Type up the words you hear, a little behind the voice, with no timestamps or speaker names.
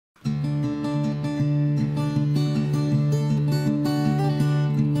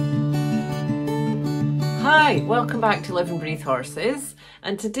Hi, welcome back to Live and Breathe Horses,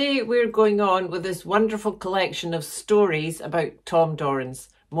 and today we're going on with this wonderful collection of stories about Tom Dorrance,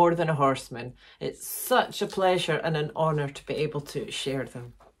 More Than a Horseman. It's such a pleasure and an honour to be able to share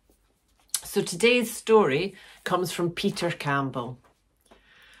them. So today's story comes from Peter Campbell.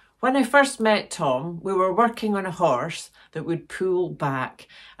 When I first met Tom, we were working on a horse that would pull back,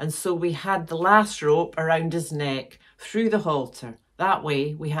 and so we had the last rope around his neck through the halter. That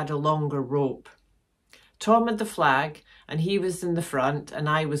way we had a longer rope. Tom had the flag and he was in the front and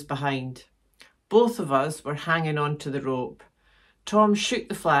I was behind. Both of us were hanging on to the rope. Tom shook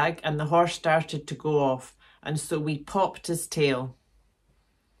the flag and the horse started to go off, and so we popped his tail.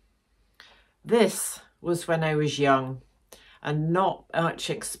 This was when I was young and not much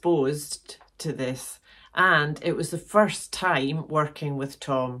exposed to this, and it was the first time working with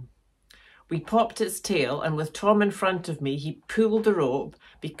Tom. We popped its tail, and with Tom in front of me, he pulled the rope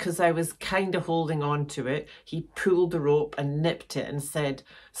because I was kind of holding on to it. He pulled the rope and nipped it and said,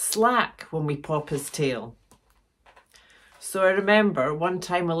 "Slack," when we pop his tail. So I remember one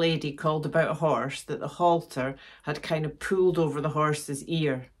time a lady called about a horse that the halter had kind of pulled over the horse's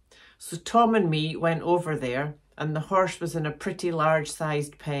ear. So Tom and me went over there, and the horse was in a pretty large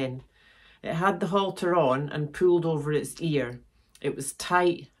sized pen. It had the halter on and pulled over its ear. It was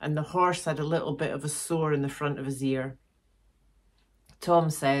tight and the horse had a little bit of a sore in the front of his ear. Tom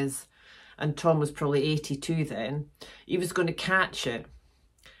says, and Tom was probably 82 then, he was going to catch it.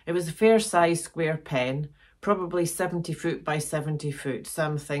 It was a fair sized square pen, probably 70 foot by 70 foot. So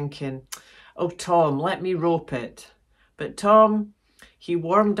I'm thinking, oh Tom, let me rope it. But Tom, he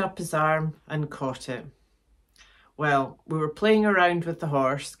warmed up his arm and caught it. Well, we were playing around with the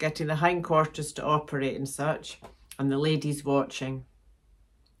horse, getting the hindquarters to operate and such, and the ladies watching.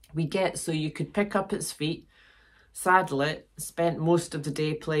 We get so you could pick up its feet, saddle it, spent most of the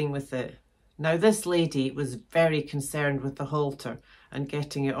day playing with it. Now this lady was very concerned with the halter and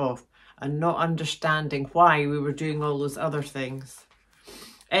getting it off and not understanding why we were doing all those other things.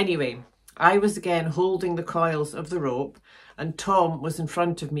 Anyway, I was again holding the coils of the rope and Tom was in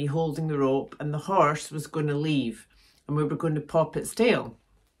front of me holding the rope, and the horse was going to leave and we were going to pop its tail.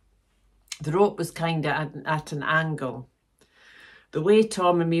 The rope was kind of at an angle. The way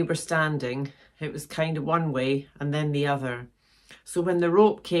Tom and me were standing, it was kind of one way and then the other. So when the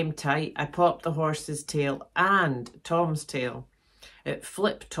rope came tight, I popped the horse's tail and Tom's tail. It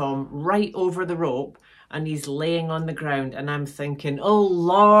flipped Tom right over the rope and he's laying on the ground, and I'm thinking, oh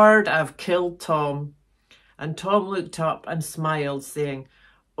Lord, I've killed Tom. And Tom looked up and smiled, saying,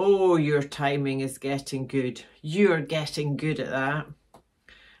 oh, your timing is getting good. You're getting good at that.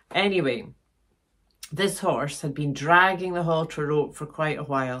 Anyway, this horse had been dragging the halter rope for quite a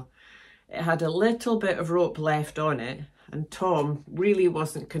while. It had a little bit of rope left on it, and Tom really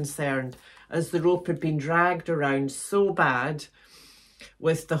wasn't concerned as the rope had been dragged around so bad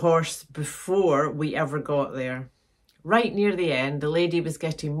with the horse before we ever got there. Right near the end, the lady was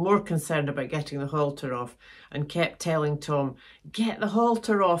getting more concerned about getting the halter off and kept telling Tom, get the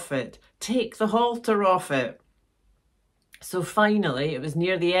halter off it, take the halter off it. So finally, it was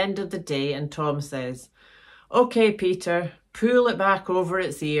near the end of the day and Tom says, okay, Peter, pull it back over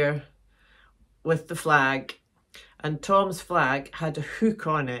its ear with the flag. And Tom's flag had a hook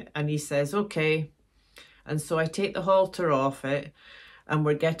on it and he says, okay. And so I take the halter off it and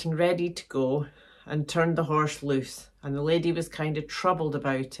we're getting ready to go and turn the horse loose. And the lady was kind of troubled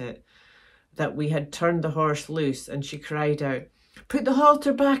about it, that we had turned the horse loose, and she cried out, put the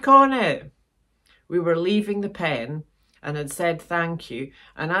halter back on it. We were leaving the pen and had said thank you,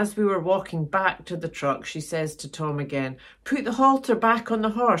 and as we were walking back to the truck, she says to Tom again, put the halter back on the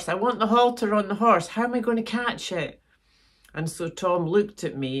horse. I want the halter on the horse. How am I going to catch it? And so Tom looked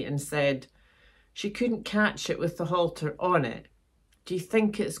at me and said, she couldn't catch it with the halter on it. Do you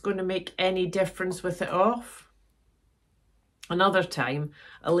think it's going to make any difference with it off? Another time,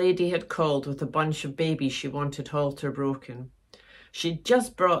 a lady had called with a bunch of babies she wanted halter broken. She'd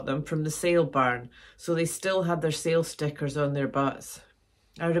just brought them from the sale barn, so they still had their sale stickers on their butts.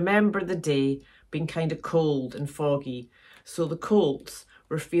 I remember the day being kind of cold and foggy, so the colts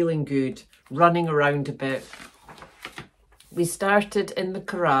were feeling good, running around a bit. We started in the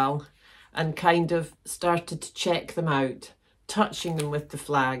corral and kind of started to check them out, touching them with the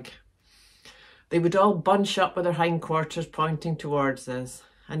flag. They would all bunch up with their hindquarters pointing towards us,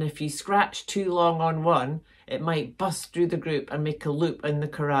 and if you scratch too long on one, it might bust through the group and make a loop in the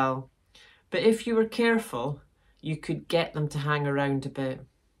corral. But if you were careful, you could get them to hang around a bit.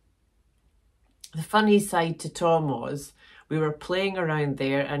 The funny side to Tom was, we were playing around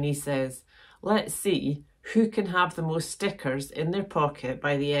there and he says, let's see who can have the most stickers in their pocket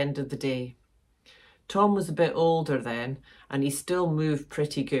by the end of the day. Tom was a bit older then, and he still moved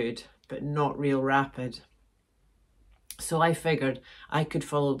pretty good, but not real rapid. So I figured I could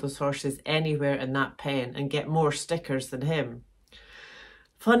follow those horses anywhere in that pen and get more stickers than him.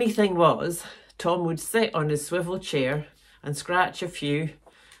 Funny thing was, Tom would sit on his swivel chair and scratch a few,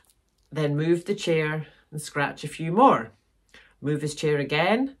 then move the chair and scratch a few more, move his chair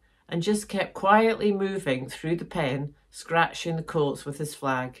again, and just kept quietly moving through the pen, scratching the colts with his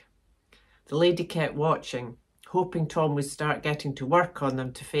flag. The lady kept watching, hoping Tom would start getting to work on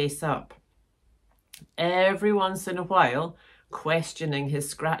them to face up. Every once in a while, questioning his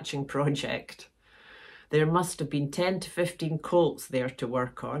scratching project. There must have been 10 to 15 colts there to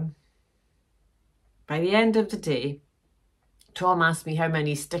work on. By the end of the day, Tom asked me how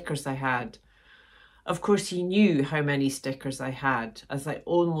many stickers I had. Of course, he knew how many stickers I had, as I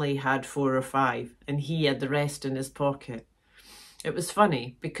only had 4 or 5, and he had the rest in his pocket. It was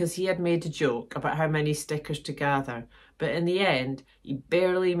funny because he had made a joke about how many stickers to gather, but in the end, he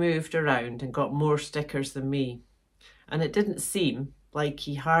barely moved around and got more stickers than me. And it didn't seem like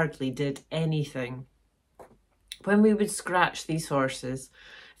he hardly did anything. When we would scratch these horses,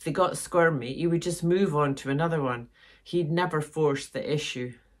 if they got squirmy, he would just move on to another one. He'd never force the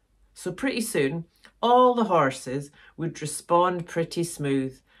issue. So pretty soon, all the horses would respond pretty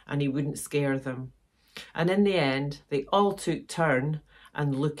smooth and he wouldn't scare them. And in the end, they all took turn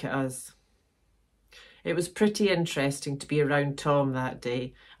and look at us. It was pretty interesting to be around Tom that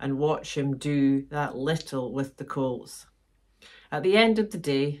day and watch him do that little with the colts. At the end of the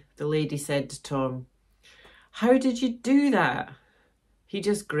day, the lady said to Tom, "How did you do that?" He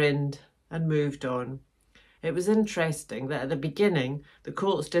just grinned and moved on. It was interesting that at the beginning, the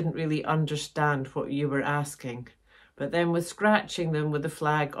colts didn't really understand what you were asking, but then with scratching them with the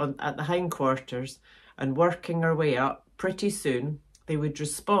flag at the hindquarters and working our way up, pretty soon they would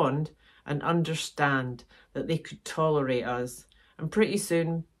respond and understand that they could tolerate us. And pretty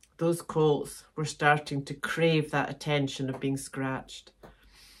soon, those colts were starting to crave that attention of being scratched.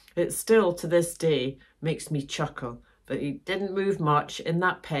 It still, to this day, makes me chuckle that he didn't move much in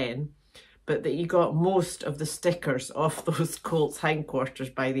that pen, but that he got most of the stickers off those colts' hindquarters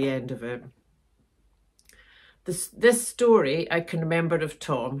by the end of it. This story I can remember of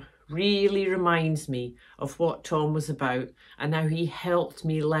Tom really reminds me of what Tom was about and how he helped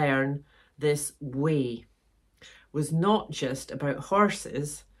me learn this way. Was not just about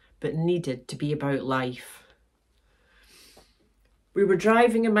horses, but needed to be about life. We were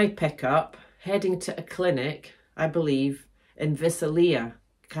driving in my pickup, heading to a clinic, I believe, in Visalia,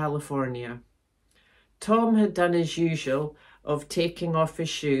 California. Tom had done his usual of taking off his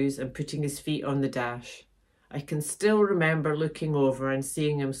shoes and putting his feet on the dash. I can still remember looking over and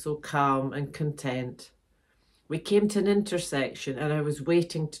seeing him so calm and content. We came to an intersection and I was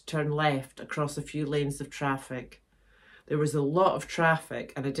waiting to turn left across a few lanes of traffic. There was a lot of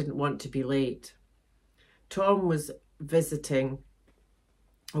traffic and I didn't want to be late. Tom was visiting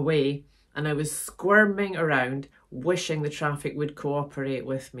away and I was squirming around, wishing the traffic would cooperate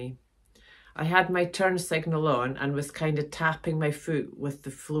with me. I had my turn signal on and was kind of tapping my foot with the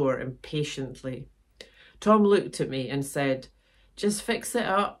floor impatiently. Tom looked at me and said, "Just fix it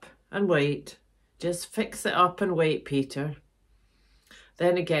up and wait. Just fix it up and wait, Peter."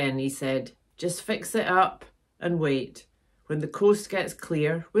 Then again he said, "Just fix it up and wait. When the coast gets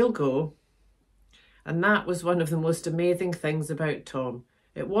clear, we'll go." And that was one of the most amazing things about Tom.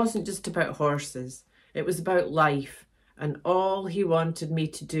 It wasn't just about horses. It was about life. And all he wanted me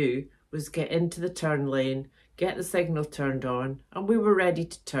to do was get into the turn lane, get the signal turned on, and we were ready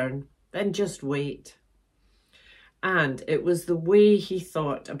to turn. Then just wait. And it was the way he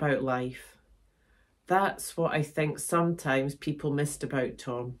thought about life. That's what I think sometimes people missed about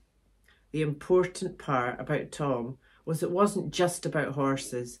Tom. The important part about Tom was it wasn't just about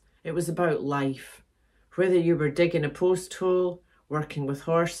horses, it was about life. Whether you were digging a post hole, working with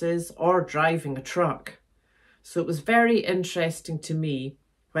horses, or driving a truck. So it was very interesting to me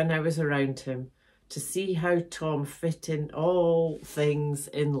when I was around him to see how Tom fit in all things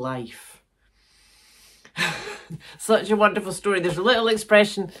in life. Such a wonderful story. There's a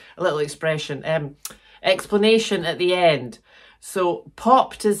explanation at the end. So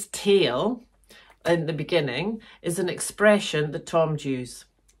popped his tail in the beginning is an expression that Tom'd use.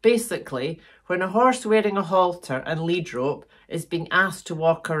 Basically, when a horse wearing a halter and lead rope is being asked to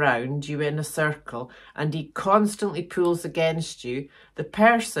walk around you in a circle and he constantly pulls against you, the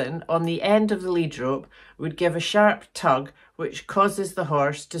person on the end of the lead rope would give a sharp tug which causes the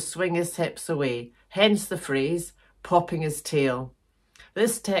horse to swing his hips away, hence the phrase, popping his tail.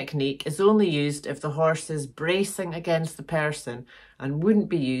 This technique is only used if the horse is bracing against the person and wouldn't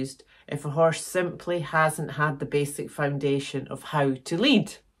be used if a horse simply hasn't had the basic foundation of how to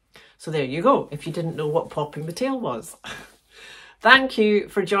lead. So there you go, if you didn't know what popping the tail was. Thank you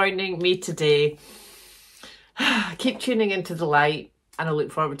for joining me today. Keep tuning into the light, and I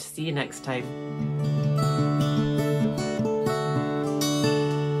look forward to see you next time.